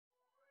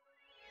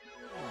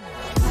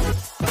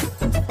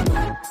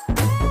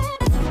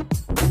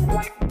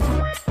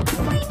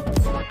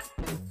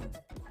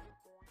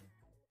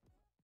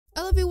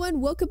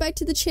welcome back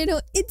to the channel.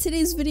 In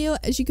today's video,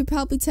 as you can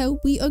probably tell,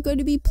 we are going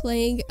to be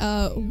playing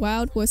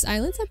Wild Horse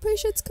Islands, I'm pretty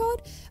sure it's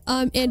called.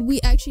 And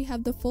we actually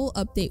have the full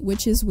update,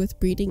 which is with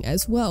breeding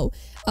as well.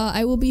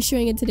 I will be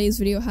showing in today's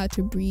video how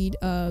to breed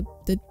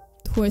the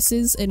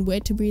horses and where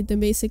to breed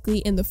them,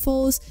 basically, and the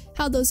foals,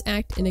 how those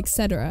act, and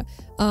etc.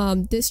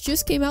 This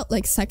just came out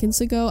like seconds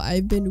ago.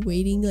 I've been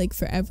waiting like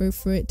forever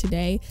for it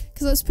today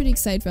because I was pretty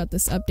excited about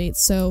this update.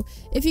 So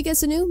if you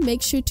guys are new,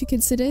 make sure to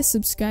consider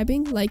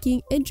subscribing,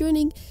 liking, and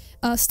joining.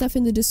 Stuff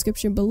in the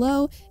description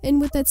below.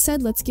 And with that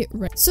said, let's get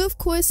right. So of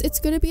course it's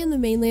going to be in the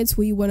mainlands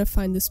where you want to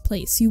find this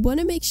place. You want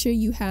to make sure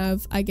you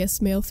have, I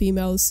guess, male,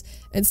 females,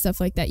 and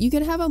stuff like that. You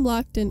can have them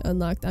locked and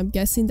unlocked. I'm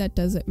guessing that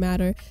doesn't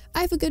matter.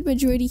 I have a good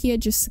majority here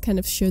just to kind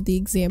of show the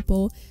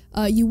example.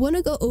 You want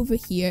to go over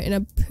here, and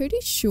I'm pretty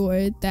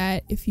sure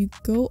that if you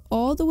go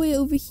all the way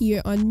over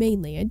here on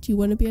mainland, you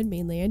want to be on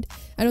mainland.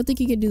 I don't think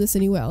you can do this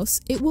anywhere else.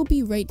 It will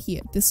be right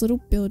here, this little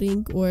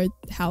building or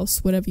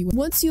house, whatever you want.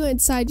 Once you're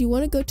inside, you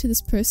want to go to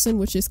this person,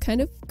 which is kind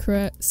of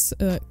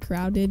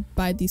crowded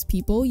by these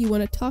people. You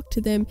want to talk to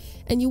them,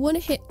 and you want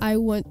to hit I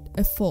want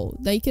a foal.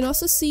 Now you can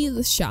also see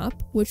the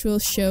shop, which will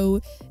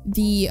show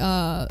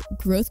the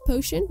growth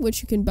potion,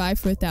 which you can buy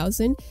for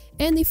 1,000,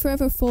 and the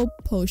forever foal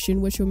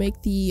potion, which will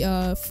make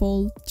the foal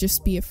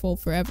just be a foal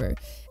forever.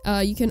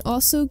 You can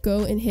also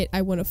go and hit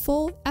I want a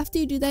foal. After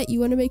you do that, you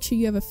want to make sure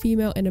you have a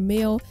female and a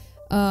male,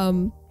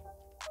 and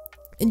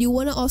you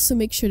want to also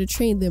make sure to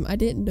train them. I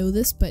didn't know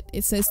this, but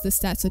it says the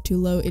stats are too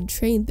low and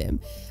train them.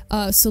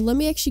 So let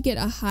me actually get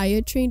a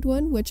higher trained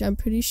one, which I'm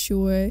pretty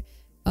sure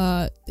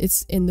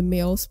it's in the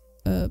males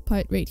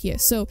part right here.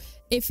 So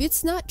if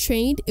it's not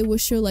trained, it will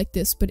show like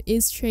this, but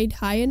is trained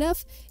high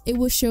enough, it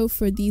will show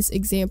for these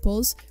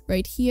examples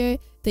right here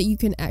that you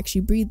can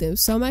actually breed them.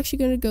 So I'm actually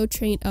going to go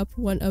train up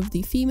one of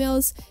the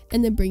females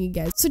and then bring you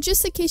guys. So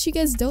just in case you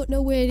guys don't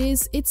know where it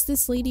is, it's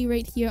this lady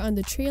right here on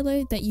the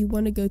trailer that you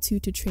want to go to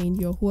train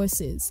your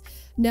horses.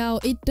 Now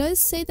it does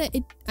say that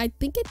I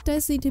think it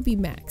does need to be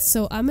max.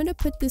 So I'm going to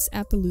put this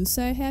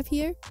Appaloosa I have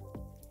here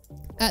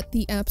at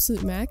the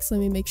absolute max. Let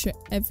me make sure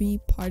every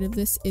part of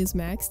this is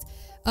maxed.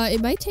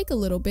 It might take a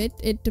little bit.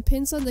 It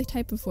depends on the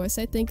type of horse,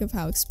 I think, of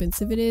how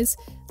expensive it is.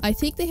 I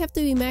think they have to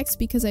be maxed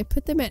because I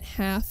put them at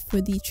half for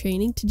the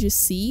training to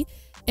just see,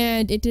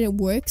 and it didn't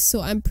work.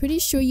 So I'm pretty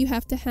sure you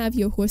have to have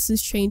your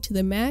horses trained to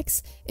the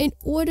max in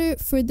order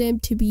for them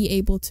to be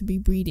able to be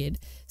breeded.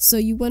 So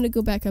you want to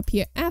go back up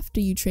here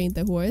after you train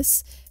the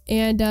horse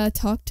and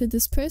talk to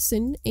this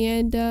person,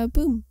 and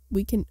boom,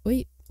 we can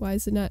wait. Why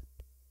is it not?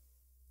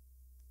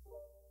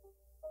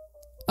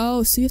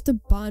 Oh, so you have to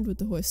bond with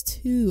the horse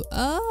too.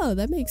 Oh,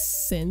 that makes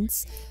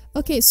sense.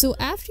 Okay, so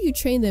after you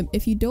train them,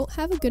 if you don't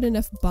have a good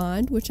enough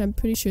bond, which I'm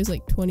pretty sure is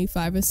like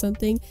 25 or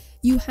something,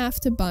 you have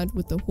to bond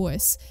with the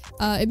horse.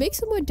 It makes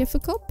it more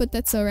difficult, but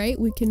that's alright.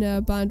 We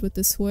can bond with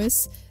this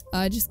horse.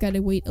 Just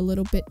gotta wait a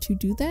little bit to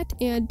do that.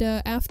 And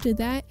after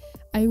that,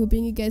 I will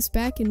bring you guys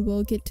back and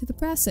we'll get to the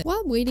process.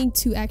 While I'm waiting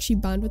to actually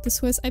bond with this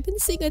horse, I've been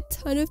seeing a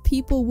ton of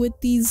people with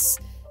these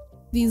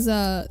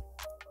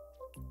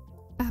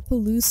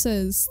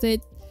Appaloosas that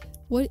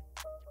what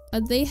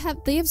they have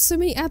so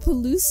many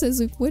Appaloosas.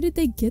 Like, where did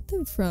they get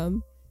them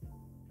from?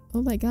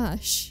 Oh my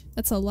gosh,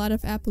 that's a lot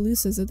of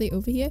Appaloosas. Are they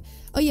over here?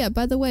 Oh yeah,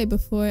 by the way,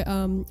 before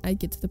I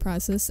get to the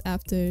process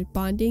after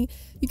bonding,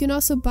 you can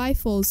also buy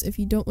foals if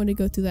you don't want to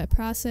go through that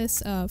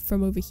process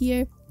from over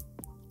here.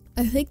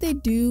 I think they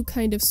do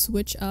kind of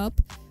switch up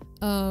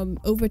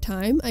over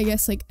time. I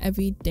guess like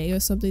every day or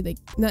something, like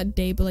not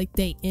day but like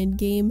day in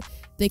game,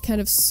 they kind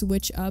of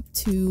switch up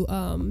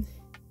to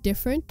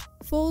different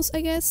foals, I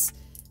guess.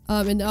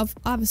 And I'm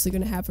obviously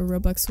gonna have a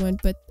Robux one,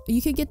 but you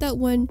can get that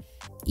one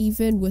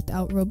even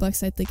without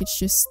Robux. I think it's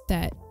just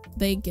that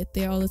they get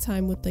there all the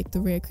time with like the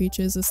rare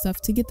creatures and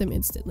stuff to get them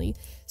instantly.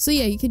 So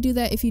yeah, you can do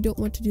that if you don't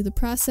want to do the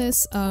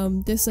process.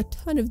 There's a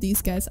ton of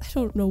these guys. I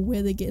don't know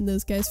where they're getting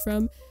those guys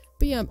from,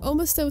 but yeah, I'm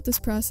almost done with this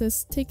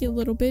process. Taking a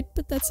little bit,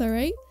 but that's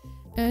alright.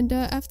 And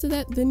after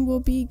that, then we'll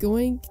be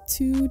going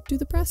to do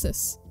the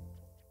process.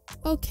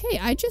 Okay,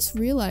 I just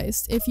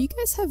realized if you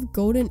guys have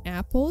golden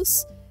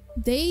apples,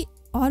 they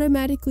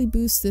automatically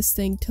boost this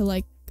thing to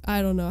like,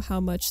 I don't know how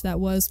much that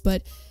was,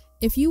 but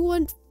if you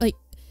want, like,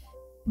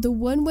 the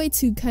one way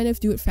to kind of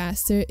do it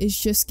faster is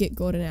just get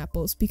golden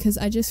apples, because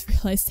I just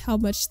realized how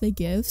much they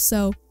give.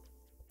 So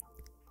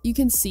you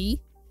can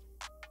see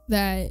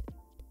that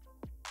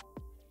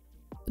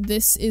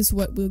this is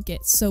what we'll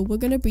get. So we're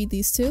gonna breed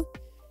these two,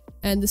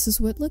 and this is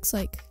what it looks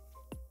like.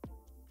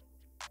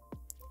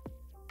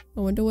 I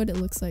wonder what it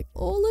looks like.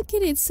 Oh, look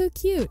at it, it's so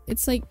cute.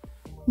 It's like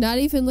not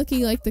even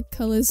looking like the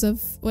colors of,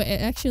 well,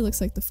 it actually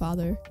looks like the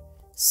father,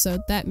 so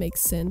that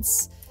makes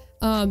sense.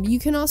 You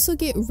can also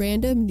get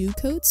random new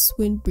coats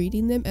when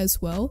breeding them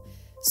as well.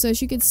 So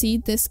as you can see,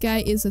 this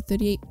guy is a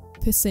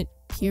 38%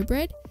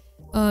 purebred,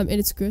 and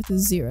its growth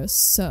is 0.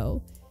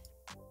 So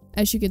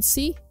as you can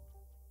see,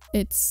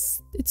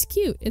 it's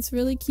cute. It's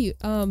really cute.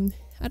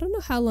 I don't know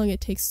how long it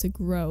takes to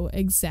grow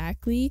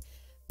exactly,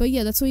 but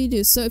yeah, that's what you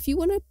do. So if you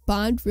want to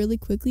bond really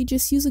quickly,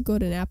 just use a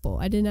golden apple.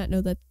 I did not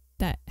know that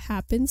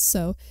happens,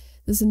 so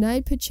there's a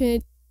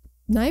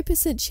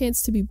 9%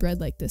 chance to be bred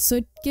like this. So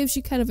it gives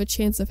you kind of a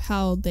chance of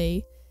how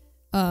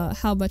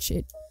much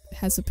it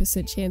has a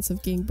percent chance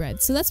of getting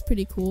bred. So that's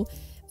pretty cool.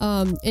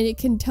 And it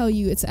can tell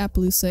you it's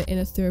Appaloosa and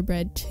a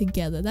thoroughbred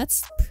together.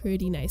 That's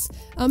pretty nice.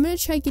 I'm gonna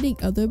try getting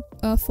other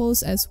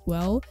foals as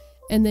well,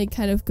 and then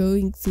kind of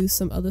going through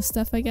some other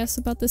stuff, I guess,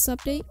 about this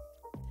update.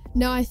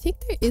 Now, I think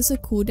there is a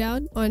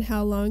cooldown on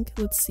how long.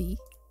 Let's see.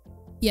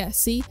 Yeah,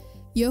 see?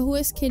 Your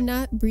horse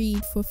cannot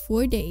breed for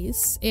 4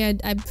 days, and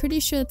I'm pretty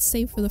sure it's the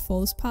same for the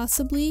foals,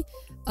 possibly.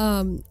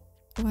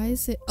 Why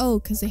is it? Oh,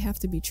 because they have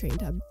to be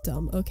trained. I'm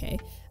dumb. Okay,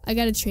 I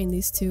gotta train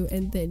these two,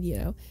 and then, you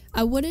know,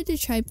 I wanted to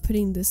try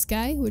putting this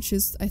guy, which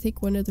is, I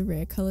think, one of the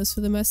rare colors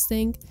for the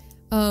Mustang,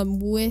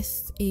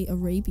 with a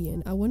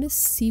Arabian. I want to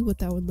see what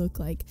that would look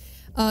like.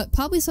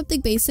 Probably something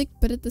basic,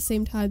 but at the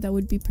same time, that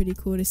would be pretty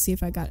cool to see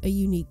if I got a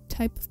unique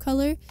type of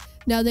color.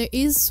 Now, there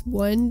is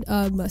one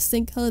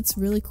Mustang color that's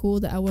really cool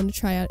that I want to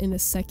try out in a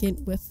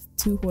second with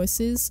 2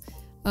 horses,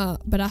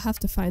 but I'll have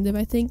to find them,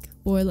 I think,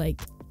 or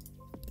like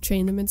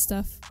train them and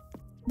stuff.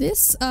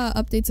 This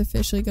update's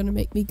officially going to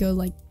make me go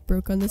like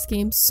broke on this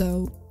game,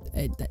 so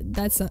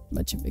that's not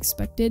much of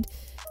expected.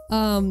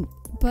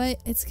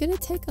 But it's gonna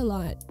take a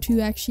lot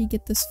to actually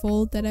get this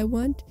foal that I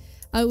want.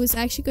 I was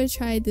actually going to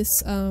try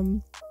this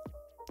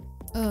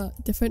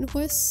different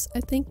horse,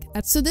 I think.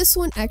 So this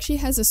one actually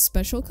has a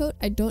special coat.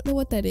 I don't know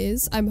what that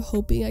is. I'm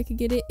hoping I could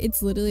get it.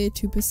 It's literally a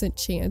 2%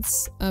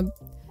 chance. I'm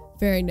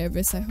very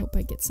nervous. I hope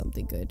I get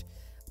something good.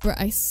 But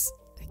I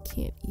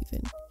can't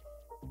even.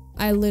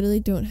 I literally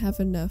don't have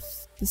enough.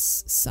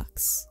 This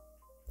sucks.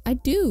 I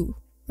do,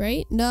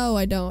 right? No,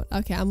 I don't.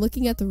 Okay, I'm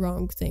looking at the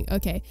wrong thing.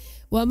 Okay,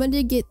 well, I'm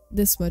gonna get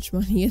this much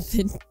money and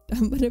then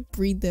I'm gonna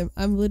breed them.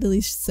 I'm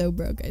literally so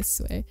broke, I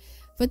swear.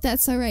 But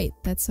that's alright.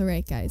 That's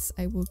alright, guys.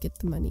 I will get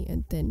the money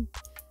and then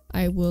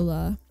I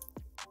will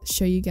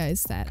show you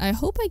guys that. I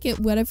hope I get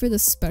whatever the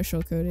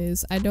special code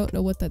is. I don't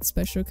know what that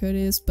special code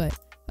is, but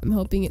I'm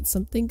hoping it's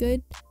something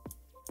good.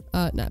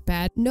 Not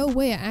bad. No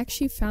way, I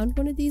actually found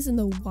one of these in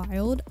the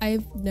wild.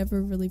 I've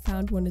never really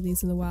found one of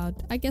these in the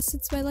wild. I guess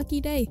it's my lucky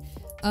day.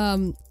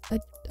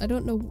 I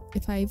don't know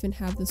if I even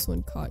have this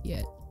one caught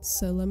yet.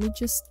 So let me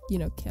just, you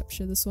know,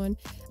 capture this one.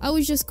 I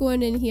was just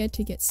going in here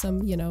to get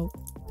some, you know,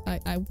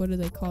 what are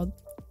they called?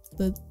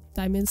 The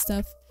diamond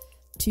stuff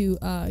to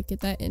get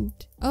that. And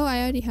oh,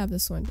 I already have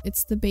this one.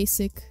 It's the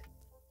basic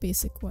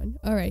one.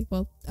 Alright,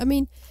 well, I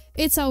mean,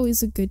 it's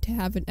always good to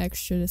have an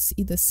extra to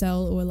either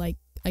sell or like,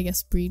 I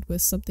guess, breed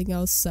with something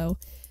else, so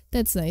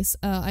that's nice.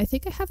 I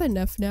think I have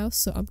enough now,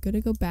 so I'm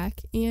gonna go back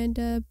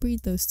and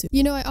breed those two.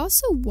 You know, I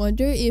also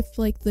wonder if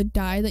like the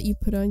dye that you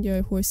put on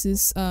your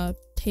horse's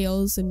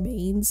tails and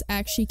manes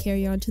actually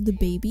carry on to the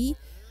baby.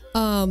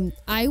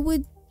 I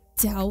would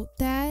doubt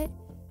that,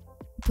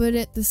 but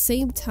at the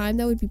same time,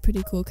 that would be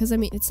pretty cool, because I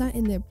mean, it's not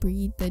in their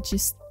breed that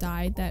just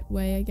died that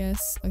way, I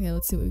guess. Okay,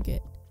 let's see what we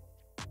get.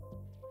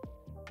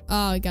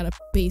 Oh, I got a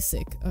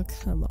basic. Oh,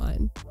 come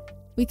on.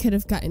 We could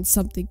have gotten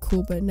something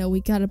cool, but no,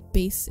 we got a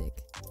basic.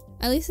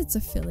 At least it's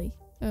a filly.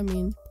 I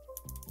mean,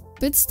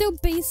 but it's still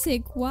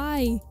basic.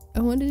 Why?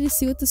 I wanted to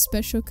see what the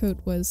special coat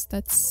was.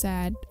 That's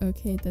sad.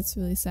 Okay, that's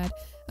really sad.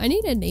 I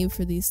need a name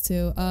for these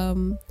two.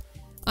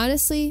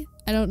 Honestly,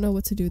 I don't know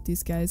what to do with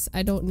these guys.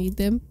 I don't need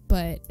them,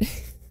 but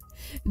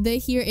they're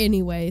here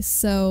anyway.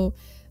 So,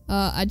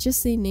 I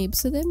just need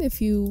names for them.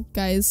 If you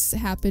guys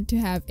happen to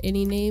have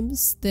any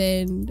names,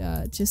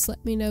 then just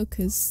let me know,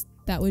 because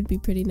that would be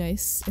pretty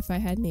nice if I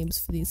had names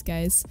for these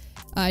guys.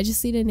 I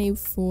just need a name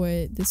for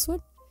this one,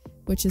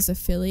 which is a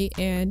filly,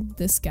 and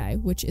this guy,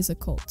 which is a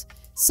colt.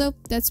 So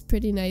that's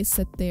pretty nice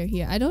that they're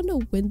here. I don't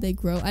know when they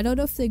grow. I don't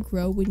know if they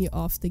grow when you're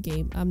off the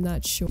game. I'm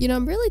not sure. You know,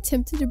 I'm really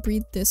tempted to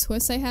breed this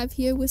horse I have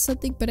here with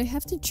something, but I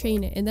have to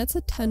train it, and that's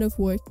a ton of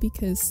work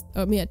because,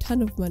 I mean, a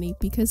ton of money,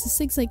 because this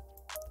thing's like,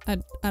 I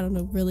don't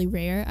know, really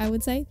rare, I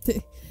would say.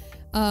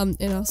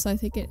 And also I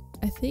think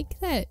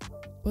that,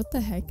 what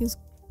the heck is,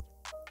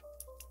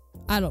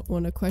 I don't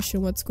want to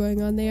question what's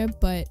going on there,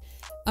 but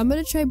I'm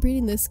gonna try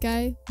breeding this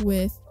guy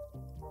with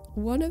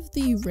one of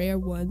the rare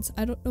ones.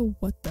 I don't know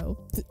what though.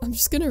 I'm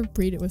just gonna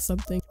breed it with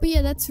something. But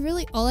yeah, that's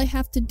really all I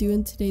have to do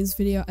in today's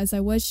video, as I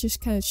was just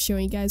kind of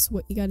showing you guys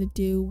what you gotta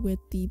do with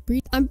the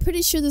breed. I'm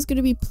pretty sure there's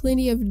gonna be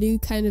plenty of new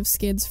kind of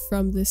skins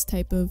from this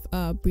type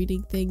of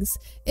breeding things.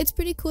 It's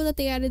pretty cool that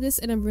they added this,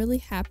 and I'm really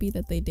happy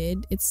that they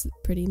did. It's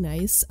pretty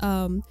nice.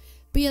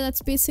 But yeah,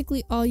 that's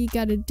basically all you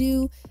gotta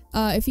do.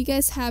 If you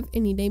guys have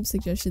any name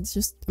suggestions,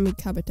 just,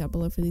 comment down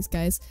below for these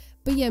guys.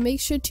 But yeah, make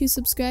sure to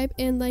subscribe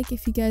and like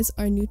if you guys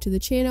are new to the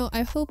channel.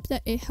 I hope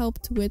that it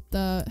helped with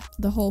the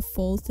whole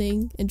foal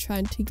thing and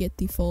trying to get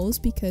the foals,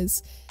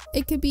 because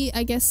it could be,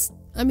 I guess,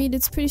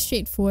 it's pretty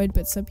straightforward,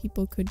 but some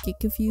people could get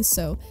confused,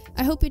 so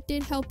I hope it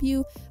did help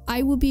you.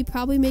 I will be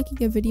probably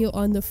making a video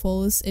on the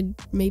foals and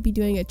maybe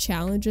doing a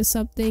challenge or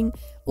something,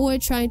 or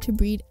trying to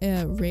breed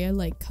rare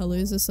like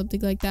colors or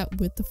something like that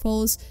with the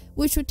foals,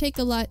 which would take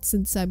a lot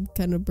since I'm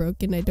kind of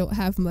broke and I don't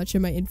have much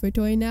in my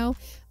inventory now.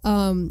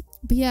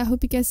 But yeah, I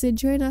hope you guys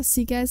enjoy, and I'll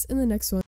see you guys in the next one.